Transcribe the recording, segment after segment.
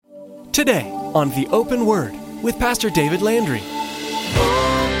Today on The Open Word with Pastor David Landry.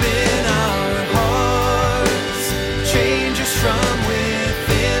 Open our hearts, change us from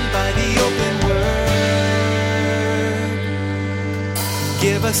within by the open word.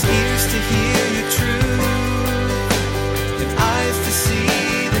 Give us ears to hear your truth and eyes to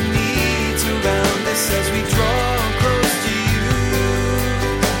see the needs around us as we draw close to you.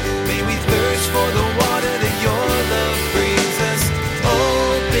 May we thirst for the water that your love brings us.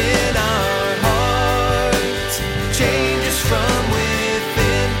 Open our hearts, change us from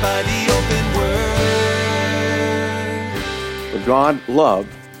within by the open word. For God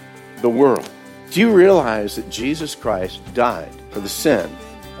loved the world. Do you realize that Jesus Christ died for the sin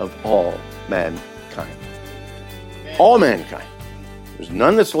of all mankind? All mankind. There's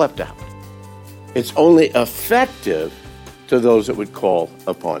none that's left out. It's only effective to those that would call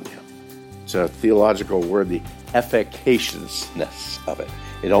upon him. It's a theological word, the efficaciousness of it.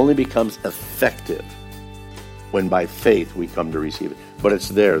 It only becomes effective when by faith we come to receive it. But it's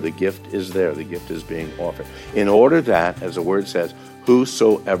there. The gift is there. The gift is being offered. In order that, as the word says,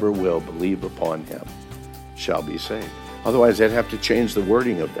 whosoever will believe upon him shall be saved. Otherwise, they'd have to change the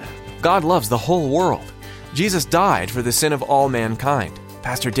wording of that. God loves the whole world. Jesus died for the sin of all mankind.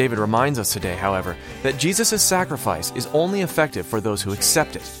 Pastor David reminds us today, however, that Jesus' sacrifice is only effective for those who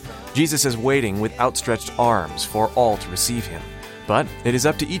accept it. Jesus is waiting with outstretched arms for all to receive him. But it is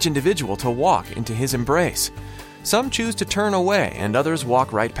up to each individual to walk into his embrace. Some choose to turn away and others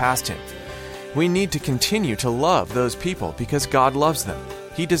walk right past him. We need to continue to love those people because God loves them.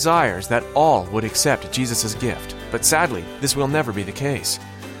 He desires that all would accept Jesus' gift, but sadly, this will never be the case.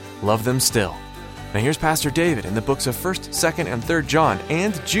 Love them still. Now here's Pastor David in the books of 1st, 2nd, and 3rd John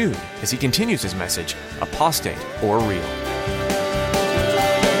and Jude as he continues his message, Apostate or Real.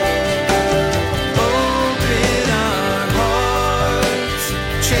 Open our hearts,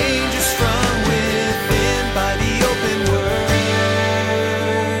 change us from within by the open word.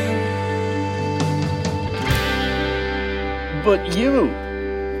 But you,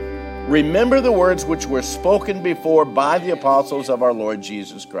 remember the words which were spoken before by the apostles of our Lord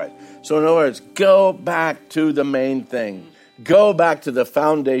Jesus Christ. So in other words, go back to the main thing. Go back to the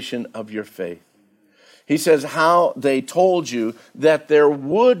foundation of your faith. He says how they told you that there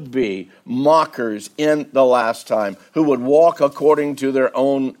would be mockers in the last time who would walk according to their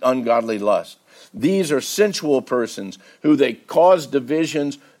own ungodly lust. These are sensual persons who they cause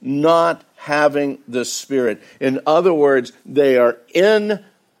divisions, not having the Spirit. In other words, they are in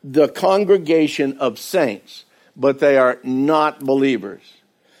the congregation of saints, but they are not believers.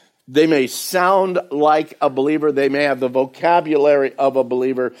 They may sound like a believer. They may have the vocabulary of a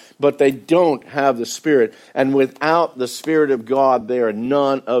believer, but they don't have the Spirit. And without the Spirit of God, they are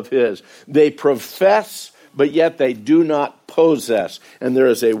none of his. They profess, but yet they do not possess. And there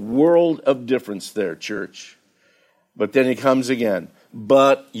is a world of difference there, church. But then he comes again.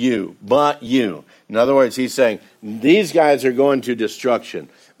 But you. In other words, he's saying, these guys are going to destruction.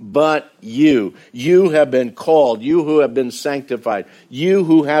 But you have been called, you who have been sanctified, you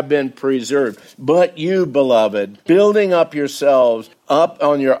who have been preserved. But you, beloved, building up yourselves up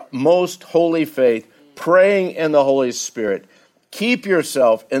on your most holy faith, praying in the Holy Spirit, keep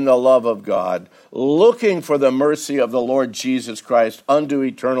yourself in the love of God, looking for the mercy of the Lord Jesus Christ unto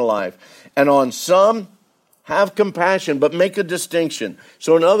eternal life. And on some, have compassion, but make a distinction.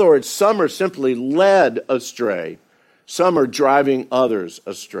 So in other words, some are simply led astray. Some are driving others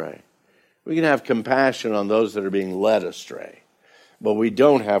astray. We can have compassion on those that are being led astray, but we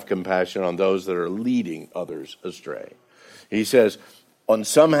don't have compassion on those that are leading others astray. He says, on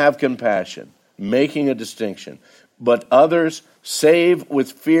some have compassion, making a distinction, but others save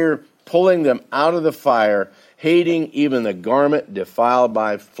with fear, pulling them out of the fire, hating even the garment defiled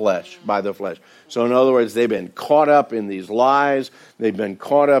by the flesh. So in other words, they've been caught up in these lies, they've been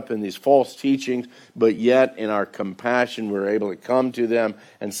caught up in these false teachings, but yet in our compassion we're able to come to them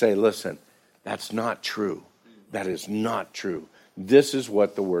and say, listen, that's not true. That is not true. This is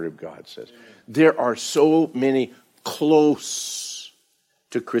what the Word of God says. There are so many close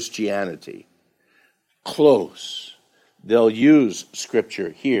to Christianity. Close. They'll use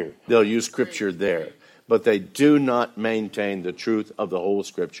Scripture here. They'll use Scripture there. But they do not maintain the truth of the whole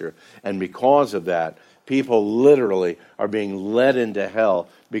Scripture. And because of that, people literally are being led into hell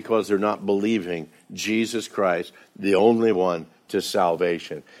because they're not believing Jesus Christ, the only one to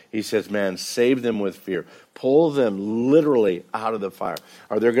salvation. He says, man, save them with fear. Pull them literally out of the fire.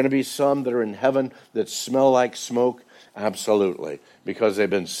 Are there going to be some that are in heaven that smell like smoke? Absolutely. Because they've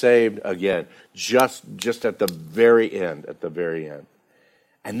been saved again, just at the very end,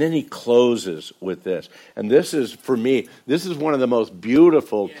 And then he closes with this. And this is, for me, this is one of the most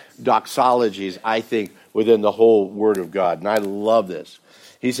beautiful doxologies, I think, within the whole Word of God. And I love this.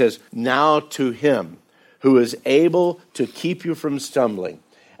 He says, now to him who is able to keep you from stumbling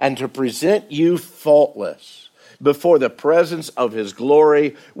and to present you faultless before the presence of his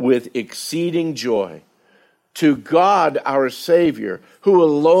glory with exceeding joy. To God our Savior, who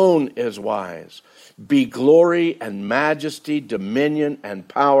alone is wise, be glory and majesty, dominion and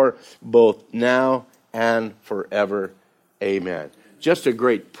power, both now and forever. Amen. Just a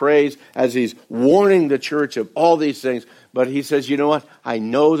great praise as he's warning the church of all these things. But he says, you know what? I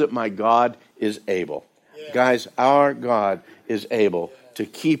know that my God is able. Yeah. Guys, our God is able to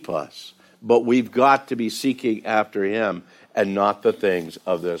keep us. But we've got to be seeking after him and not the things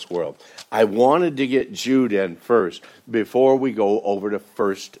of this world. I wanted to get Jude in first before we go over to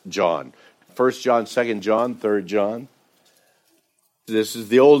 1 John. 1 John, 2 John, 3 John. This is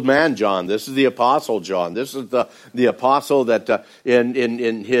the old man John. This is the apostle John. This is the apostle that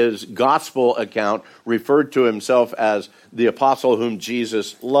in his gospel account referred to himself as the apostle whom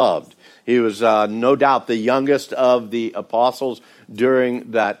Jesus loved. He was no doubt the youngest of the apostles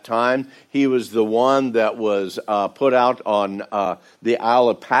during that time. He was the one that was put out on the Isle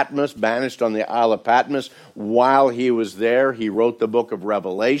of Patmos, banished on the Isle of Patmos. While he was there, he wrote the book of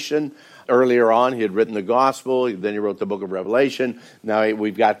Revelation. Earlier on, he had written the gospel, then he wrote the book of Revelation. Now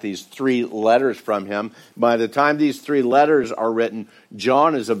we've got these 3 letters from him. By the time these 3 letters are written,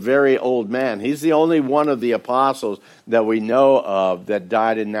 John is a very old man. He's the only one of the apostles that we know of that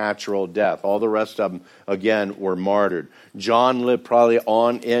died a natural death. All the rest of them, again, were martyred. John lived probably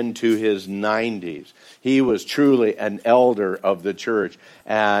on into his 90s. He was truly an elder of the church,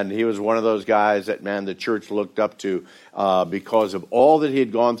 and he was one of those guys that, man, the church looked up to because of all that he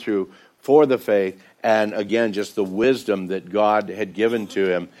had gone through for the faith, and again, just the wisdom that God had given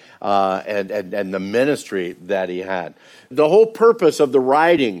to him, and the ministry that he had. The whole purpose of the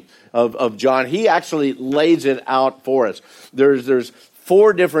writing of John, he actually lays it out for us. There's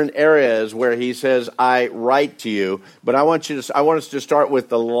 4 different areas where he says, I write to you, but I want us to start with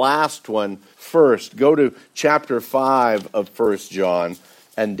the last one first. Go to chapter 5 of 1 John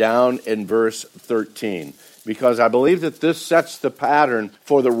and down in verse 13. Because I believe that this sets the pattern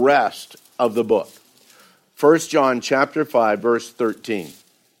for the rest of the book. 1 John chapter 5, verse 13.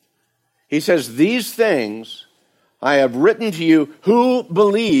 He says, these things I have written to you who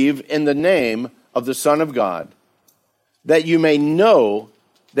believe in the name of the Son of God, that you may know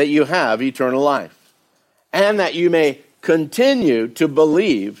that you have eternal life, and that you may continue to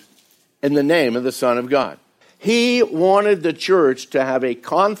believe in the name of the Son of God. He wanted the church to have a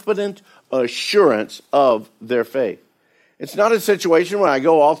confident assurance of their faith. It's not a situation where I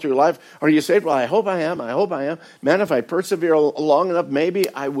go all through life, are you saved? Well, I hope I am. Man, if I persevere long enough, maybe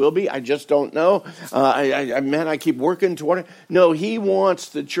I will be. I just don't know. I keep working toward it. No, he wants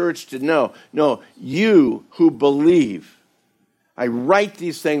the church to know. No, you who believe, I write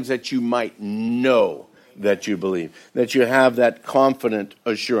these things that you might know that you believe, that you have that confident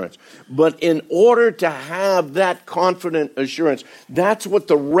assurance. But in order to have that confident assurance, that's what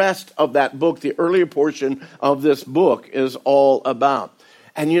the rest of that book, the earlier portion of this book, is all about.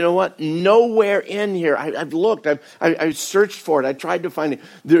 And you know what? Nowhere in here, I've looked, I've searched for it, I tried to find it.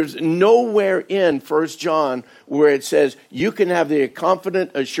 There's nowhere in 1 John where it says you can have the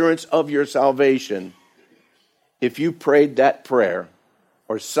confident assurance of your salvation if you prayed that prayer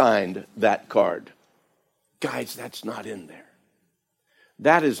or signed that card. Guys, that's not in there.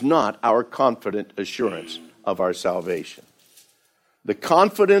 That is not our confident assurance of our salvation. The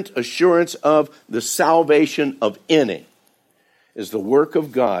confident assurance of the salvation of any is the work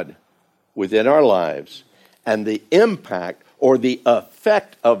of God within our lives and the impact or the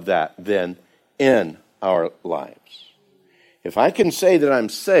effect of that then in our lives. If I can say that I'm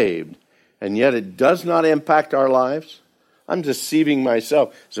saved and yet it does not impact our lives, I'm deceiving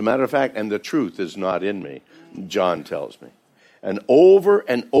myself. As a matter of fact, and the truth is not in me, John tells me. And over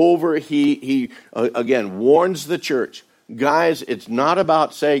he again warns the church. Guys, it's not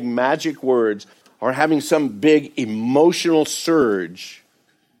about saying magic words or having some big emotional surge,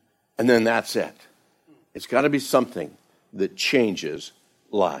 and then that's it. It's got to be something that changes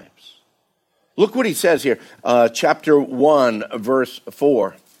lives. Look what he says here, chapter 1, verse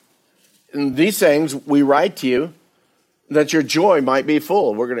 4. And these things we write to you that your joy might be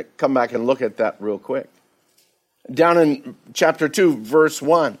full. We're going to come back and look at that real quick. Down in chapter 2, verse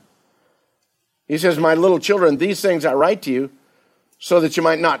 1, he says, my little children, these things I write to you so that you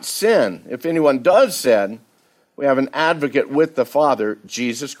might not sin. If anyone does sin, we have an advocate with the Father,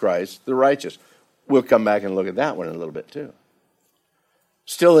 Jesus Christ, the righteous. We'll come back and look at that one in a little bit too.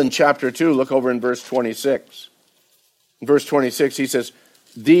 Still in chapter 2, look over in verse 26. In verse 26, he says,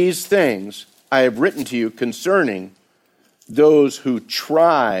 these things I have written to you concerning those who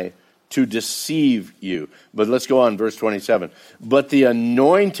try to deceive you. But let's go on, verse 27. But the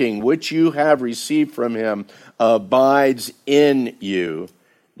anointing which you have received from him abides in you.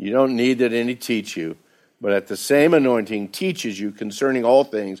 You don't need that any teach you, but at the same anointing teaches you concerning all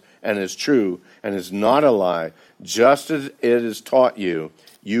things, and is true, and is not a lie. Just as it is taught you,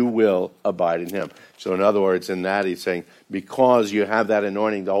 you will abide in him. So in other words, in that he's saying, because you have that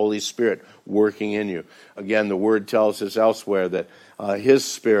anointing, the Holy Spirit working in you. Again, the word tells us elsewhere that his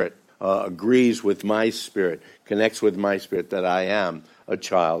Spirit agrees with my spirit, connects with my spirit, that I am a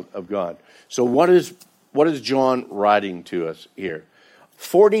child of God. So what is John writing to us here?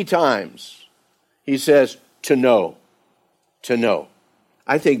 40 times he says, to know, to know.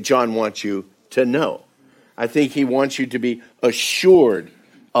 I think John wants you to know. I think he wants you to be assured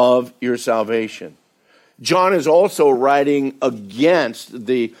of your salvation. John is also writing against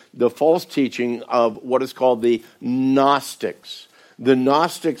the false teaching of what is called the Gnostics. The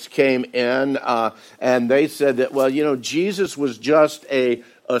Gnostics came in and they said that, well, Jesus was just a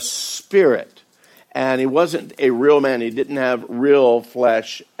spirit, and he wasn't a real man. He didn't have real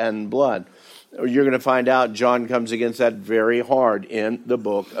flesh and blood. You're going to find out John comes against that very hard in the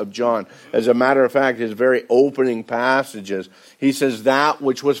book of John. As a matter of fact, his very opening passages, he says that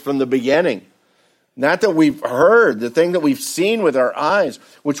which was from the beginning. Not that we've heard, the thing that we've seen with our eyes,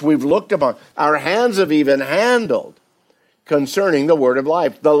 which we've looked upon, our hands have even handled, concerning the word of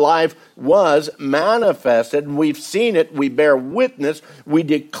life. The life was manifested, and we've seen it, we bear witness, we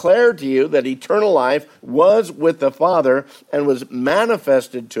declare to you that eternal life was with the Father and was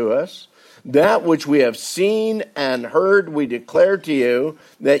manifested to us. That which we have seen and heard, we declare to you,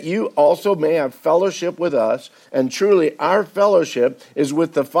 that you also may have fellowship with us. And truly, our fellowship is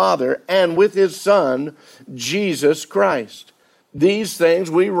with the Father and with his Son, Jesus Christ. These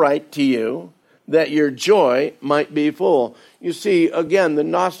things we write to you, that your joy might be full. You see, again, the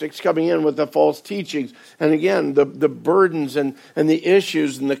Gnostics coming in with the false teachings, and again, the burdens and the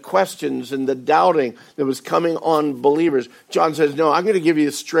issues and the questions and the doubting that was coming on believers. John says, no, I'm going to give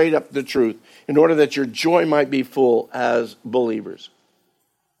you straight up the truth in order that your joy might be full as believers.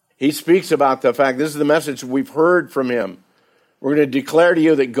 He speaks about the fact, this is the message we've heard from him. We're going to declare to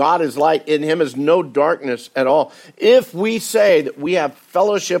you that God is light. In him is no darkness at all. If we say that we have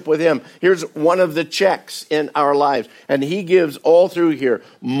fellowship with him, here's one of the checks in our lives. And he gives all through here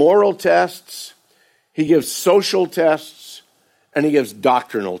moral tests, he gives social tests, and he gives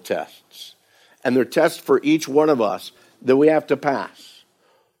doctrinal tests. And they're tests for each one of us that we have to pass.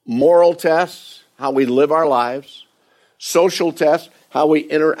 Moral tests, how we live our lives. Social tests, how we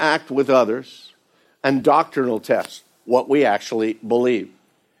interact with others. And doctrinal tests, what we actually believe.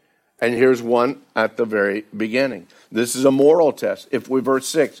 And here's one at the very beginning. This is a moral test. Verse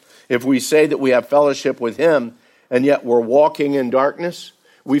 6, if we say that we have fellowship with him, and yet we're walking in darkness,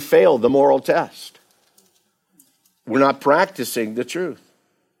 we fail the moral test. We're not practicing the truth.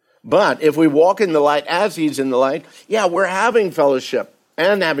 But if we walk in the light as he's in the light, we're having fellowship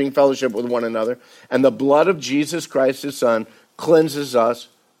and having fellowship with one another. And the blood of Jesus Christ, his Son, cleanses us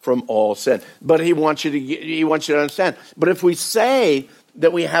from all sin. But he wants you to understand. But if we say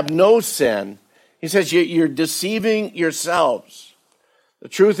that we have no sin, he says you're deceiving yourselves. The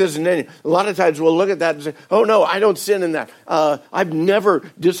truth isn't in you. A lot of times we'll look at that and say, oh no, I don't sin in that. I've never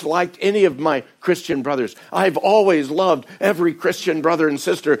disliked any of my Christian brothers. I've always loved every Christian brother and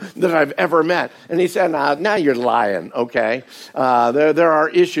sister that I've ever met. And he said, now you're lying, okay? There are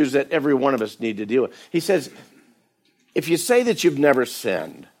issues that every one of us need to deal with. He says, if you say that you've never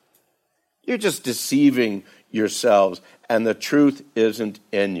sinned, you're just deceiving yourselves, and the truth isn't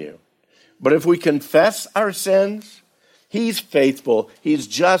in you. But if we confess our sins, he's faithful, he's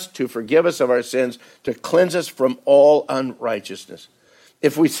just to forgive us of our sins, to cleanse us from all unrighteousness.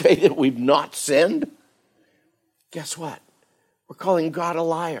 If we say that we've not sinned, guess what? We're calling God a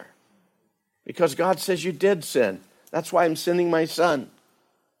liar. Because God says you did sin. That's why I'm sending my Son.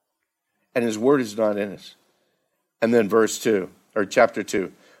 And his word is not in us. And then chapter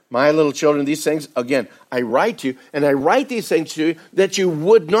 2. My little children, these things, again, I write to you, and I write these things to you that you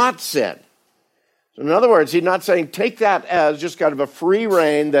would not sin. So in other words, he's not saying take that as just kind of a free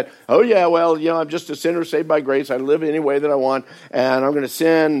rein that, I'm just a sinner saved by grace. I live any way that I want, and I'm going to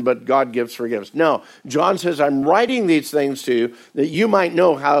sin, but God gives forgiveness. No, John says, I'm writing these things to you that you might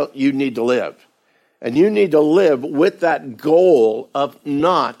know how you need to live. And you need to live with that goal of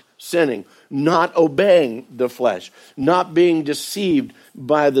not sinning, not obeying the flesh, not being deceived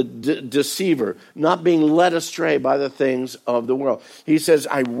by the deceiver, not being led astray by the things of the world. He says,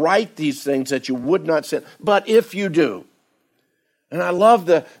 I write these things that you would not sin, but if you do. And I love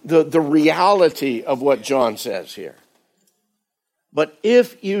the reality of what John says here. But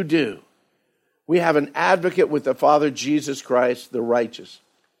if you do, we have an advocate with the Father, Jesus Christ, the righteous.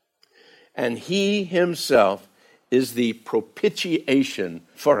 And he himself is the propitiation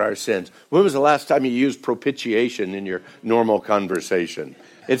for our sins. When was the last time you used propitiation in your normal conversation?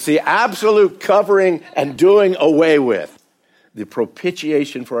 It's the absolute covering and doing away with. The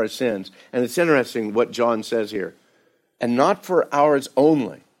propitiation for our sins. And it's interesting what John says here. And not for ours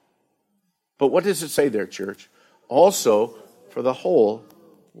only. But what does it say there, church? Also for the whole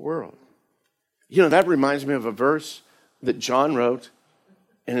world. You know, that reminds me of a verse that John wrote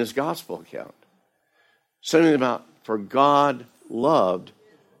in his gospel account. Something about, for God loved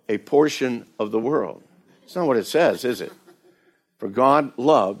a portion of the world. It's not what it says, is it? For God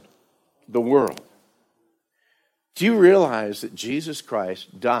loved the world. Do you realize that Jesus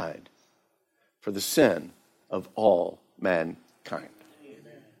Christ died for the sin of all mankind?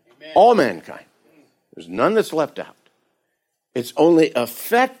 Amen. All mankind. There's none that's left out. It's only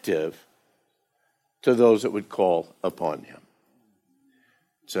effective to those that would call upon him.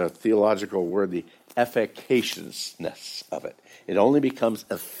 It's a theological word, the efficaciousness of it. It only becomes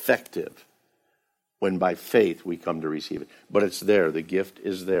effective when by faith we come to receive it. But it's there. The gift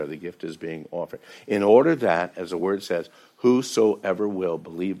is there. The gift is being offered. In order that, as the word says, whosoever will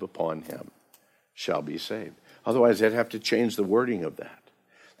believe upon him shall be saved. Otherwise, they'd have to change the wording of that.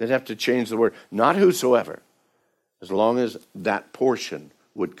 They'd have to change the word. Not whosoever, as long as that portion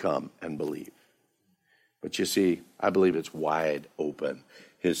would come and believe. But you see, I believe it's wide open.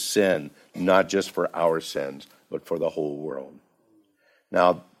 His sin, not just for our sins, but for the whole world.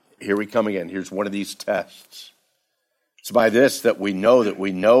 Now, here we come again. Here's one of these tests. It's by this that we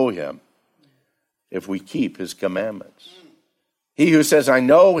know him, if we keep his commandments. He who says, I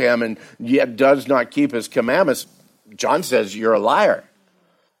know him, and yet does not keep his commandments, John says, you're a liar,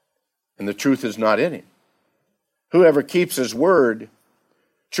 and the truth is not in him. Whoever keeps his word,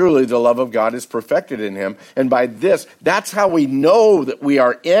 truly the love of God is perfected in him. And by this, that's how we know that we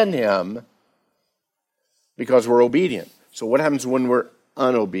are in him, because we're obedient. So what happens when we're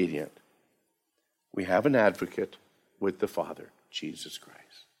unobedient? We have an advocate with the Father, Jesus Christ.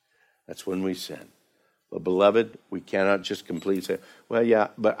 That's when we sin. But beloved, we cannot just completely say, well, yeah,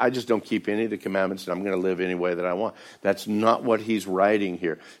 but I just don't keep any of the commandments and I'm going to live any way that I want. That's not what he's writing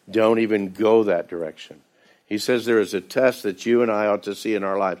here. Don't even go that direction. He says there is a test that you and I ought to see in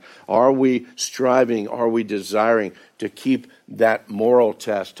our life. Are we striving, are we desiring to keep that moral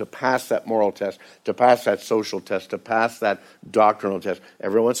test, to pass that moral test, to pass that social test, to pass that doctrinal test?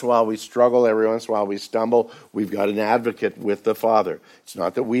 Every once in a while we struggle, every once in a while we stumble. We've got an advocate with the Father. It's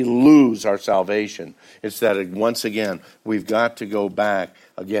not that we lose our salvation. It's that once again, we've got to go back,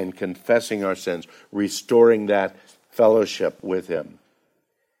 again, confessing our sins, restoring that fellowship with him.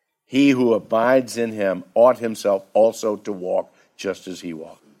 He who abides in him ought himself also to walk just as he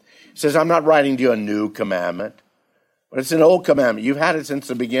walked. He says, I'm not writing to you a new commandment, but it's an old commandment. You've had it since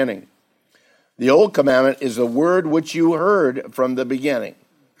the beginning. The old commandment is the word which you heard from the beginning.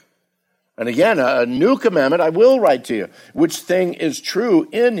 And again, a new commandment I will write to you, which thing is true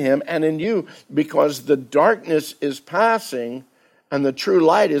in him and in you, because the darkness is passing and the true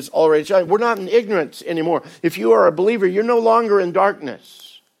light is already shining. We're not in ignorance anymore. If you are a believer, you're no longer in darkness.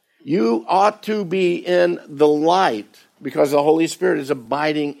 You ought to be in the light because the Holy Spirit is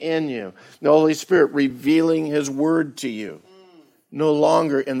abiding in you. The Holy Spirit revealing his word to you. No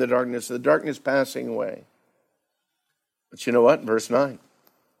longer in the darkness passing away. But you know what? Verse 9.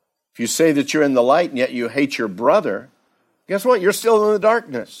 If you say that you're in the light and yet you hate your brother, guess what? You're still in the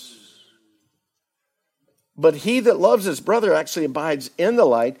darkness. But he that loves his brother actually abides in the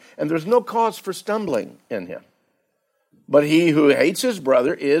light, and there's no cause for stumbling in him. But he who hates his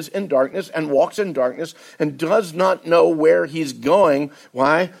brother is in darkness and walks in darkness and does not know where he's going.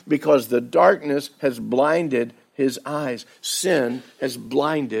 Why? Because the darkness has blinded his eyes. Sin has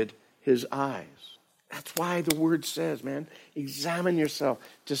blinded his eyes. That's why the word says, man, examine yourself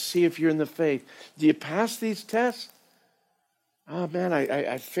to see if you're in the faith. Do you pass these tests? Oh, man,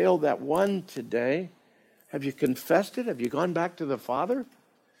 I failed that one today. Have you confessed it? Have you gone back to the Father?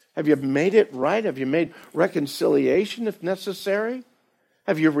 Have you made it right? Have you made reconciliation if necessary?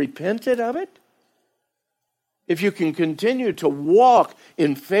 Have you repented of it? If you can continue to walk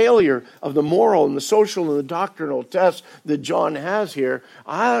in failure of the moral and the social and the doctrinal tests that John has here,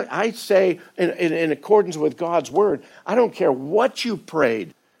 I say in accordance with God's word, I don't care what you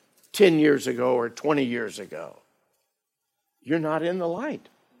prayed 10 years ago or 20 years ago. You're not in the light.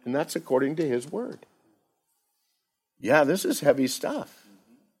 And that's according to his word. Yeah, this is heavy stuff.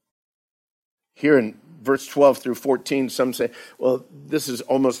 Here in verse 12 through 14, some say, well, this is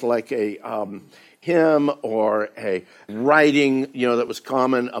almost like a hymn or a writing, that was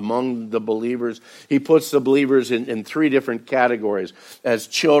common among the believers. He puts the believers in three different categories: as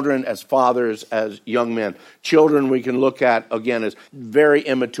children, as fathers, as young men. Children we can look at, again, as very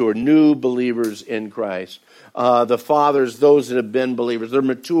immature, new believers in Christ. The fathers, those that have been believers, they're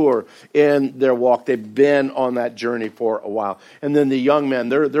mature in their walk. They've been on that journey for a while. And then the young men,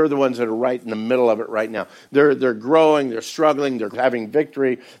 they're the ones that are right in the middle of it right now. They're growing, they're struggling, they're having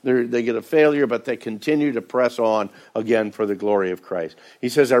victory, they get a failure, but they continue to press on again for the glory of Christ. He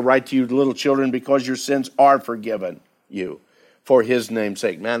says, I write to you, little children, because your sins are forgiven you for his name's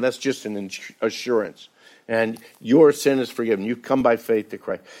sake. Man, that's just an assurance. And your sin is forgiven. You come by faith to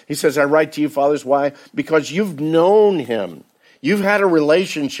Christ. He says, I write to you, fathers. Why? Because you've known him. You've had a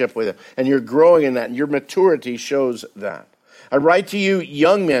relationship with him. And you're growing in that. And your maturity shows that. I write to you,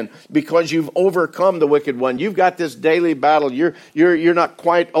 young men, because you've overcome the wicked one. You've got this daily battle. You're not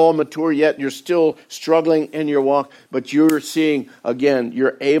quite all mature yet. You're still struggling in your walk. But you're seeing, again,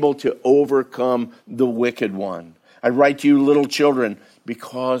 you're able to overcome the wicked one. I write to you, little children,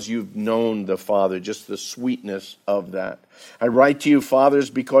 because you've known the Father, just the sweetness of that. I write to you, fathers,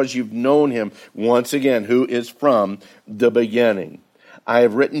 because you've known him, once again, who is from the beginning. I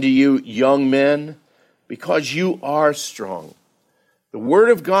have written to you, young men, because you are strong. The word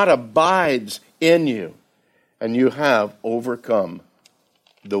of God abides in you, and you have overcome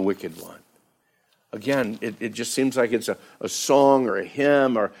the wicked one. Again, it just seems like it's a song or a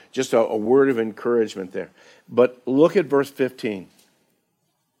hymn or just a word of encouragement there. But look at verse 15.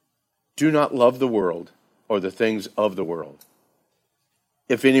 Do not love the world or the things of the world.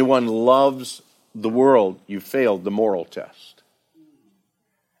 If anyone loves the world, you failed the moral test.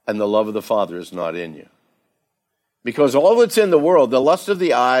 And the love of the Father is not in you. Because all that's in the world, the lust of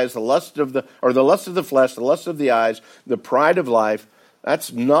the eyes, the lust of the flesh, the lust of the eyes, the pride of life,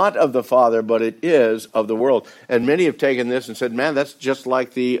 that's not of the Father, but it is of the world. And many have taken this and said, man, that's just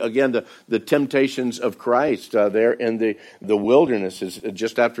like the temptations of Christ there in the wilderness, is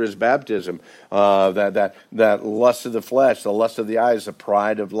just after his baptism. That lust of the flesh, the lust of the eyes, the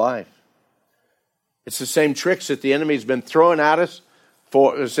pride of life. It's the same tricks that the enemy's been throwing at us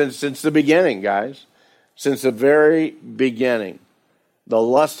since the beginning, guys. Since the very beginning. The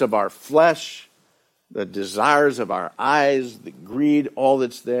lust of our flesh, the desires of our eyes, the greed, all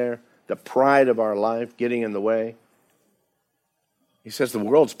that's there, the pride of our life getting in the way. He says the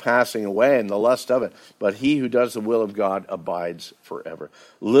world's passing away and the lust of it, but he who does the will of God abides forever.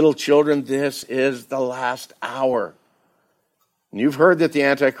 Little children, this is the last hour. And you've heard that the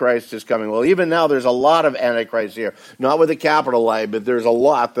Antichrist is coming. Well, even now there's a lot of Antichrists here. Not with a capital I, but there's a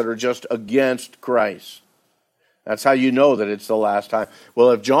lot that are just against Christ. That's how you know that it's the last time. Well,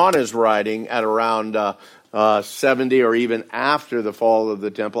 if John is writing at around 70 or even after the fall of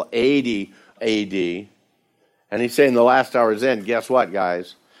the temple, 80 AD, and he's saying the last hour is in, guess what,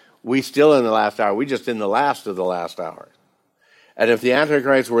 guys? We still in the last hour. We just in the last of the last hour. And if the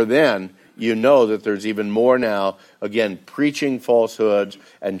Antichrist were then, you know that there's even more now, again, preaching falsehoods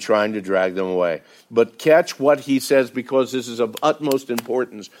and trying to drag them away. But catch what he says, because this is of utmost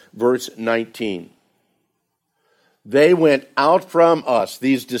importance. Verse 19. They went out from us,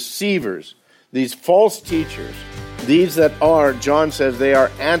 these deceivers, these false teachers, these that are, John says, they are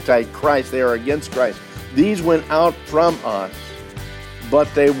anti-Christ, they are against Christ. These went out from us,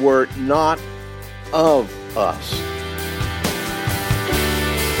 but they were not of us.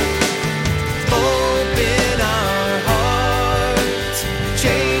 Open our hearts,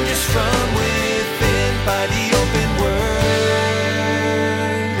 change us from within by the open word.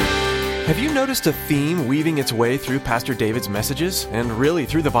 Have you noticed a theme weaving its way through Pastor David's messages, and really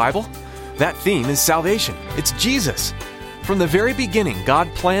through the Bible? That theme is salvation. It's Jesus. From the very beginning, God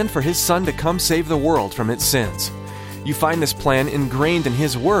planned for his Son to come save the world from its sins. You find this plan ingrained in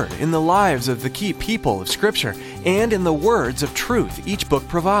his Word, in the lives of the key people of Scripture, and in the words of truth each book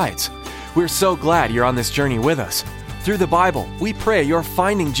provides. We're so glad you're on this journey with us. Through the Bible, we pray you're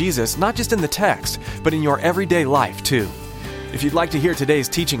finding Jesus not just in the text, but in your everyday life too. If you'd like to hear today's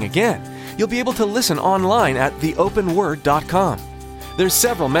teaching again, you'll be able to listen online at theopenword.com. There's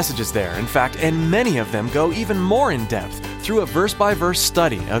several messages there, in fact, and many of them go even more in depth through a verse-by-verse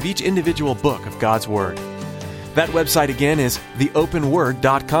study of each individual book of God's Word. That website again is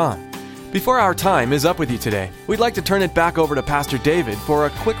theopenword.com. Before our time is up with you today, we'd like to turn it back over to Pastor David for a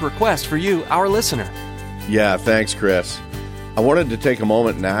quick request for you, our listener. Yeah, thanks, Chris. I wanted to take a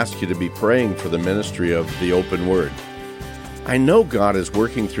moment and ask you to be praying for the ministry of the Open Word. I know God is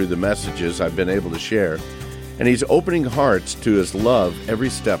working through the messages I've been able to share, and He's opening hearts to His love every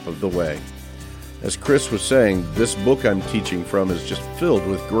step of the way. As Chris was saying, this book I'm teaching from is just filled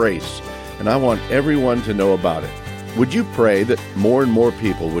with grace, and I want everyone to know about it. Would you pray that more and more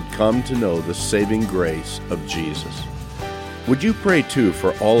people would come to know the saving grace of Jesus? Would you pray too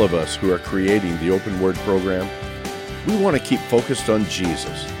for all of us who are creating the Open Word program? We want to keep focused on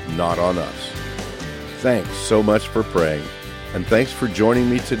Jesus, not on us. Thanks so much for praying, and thanks for joining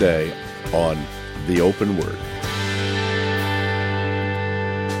me today on The Open Word.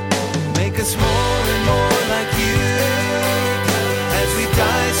 Make us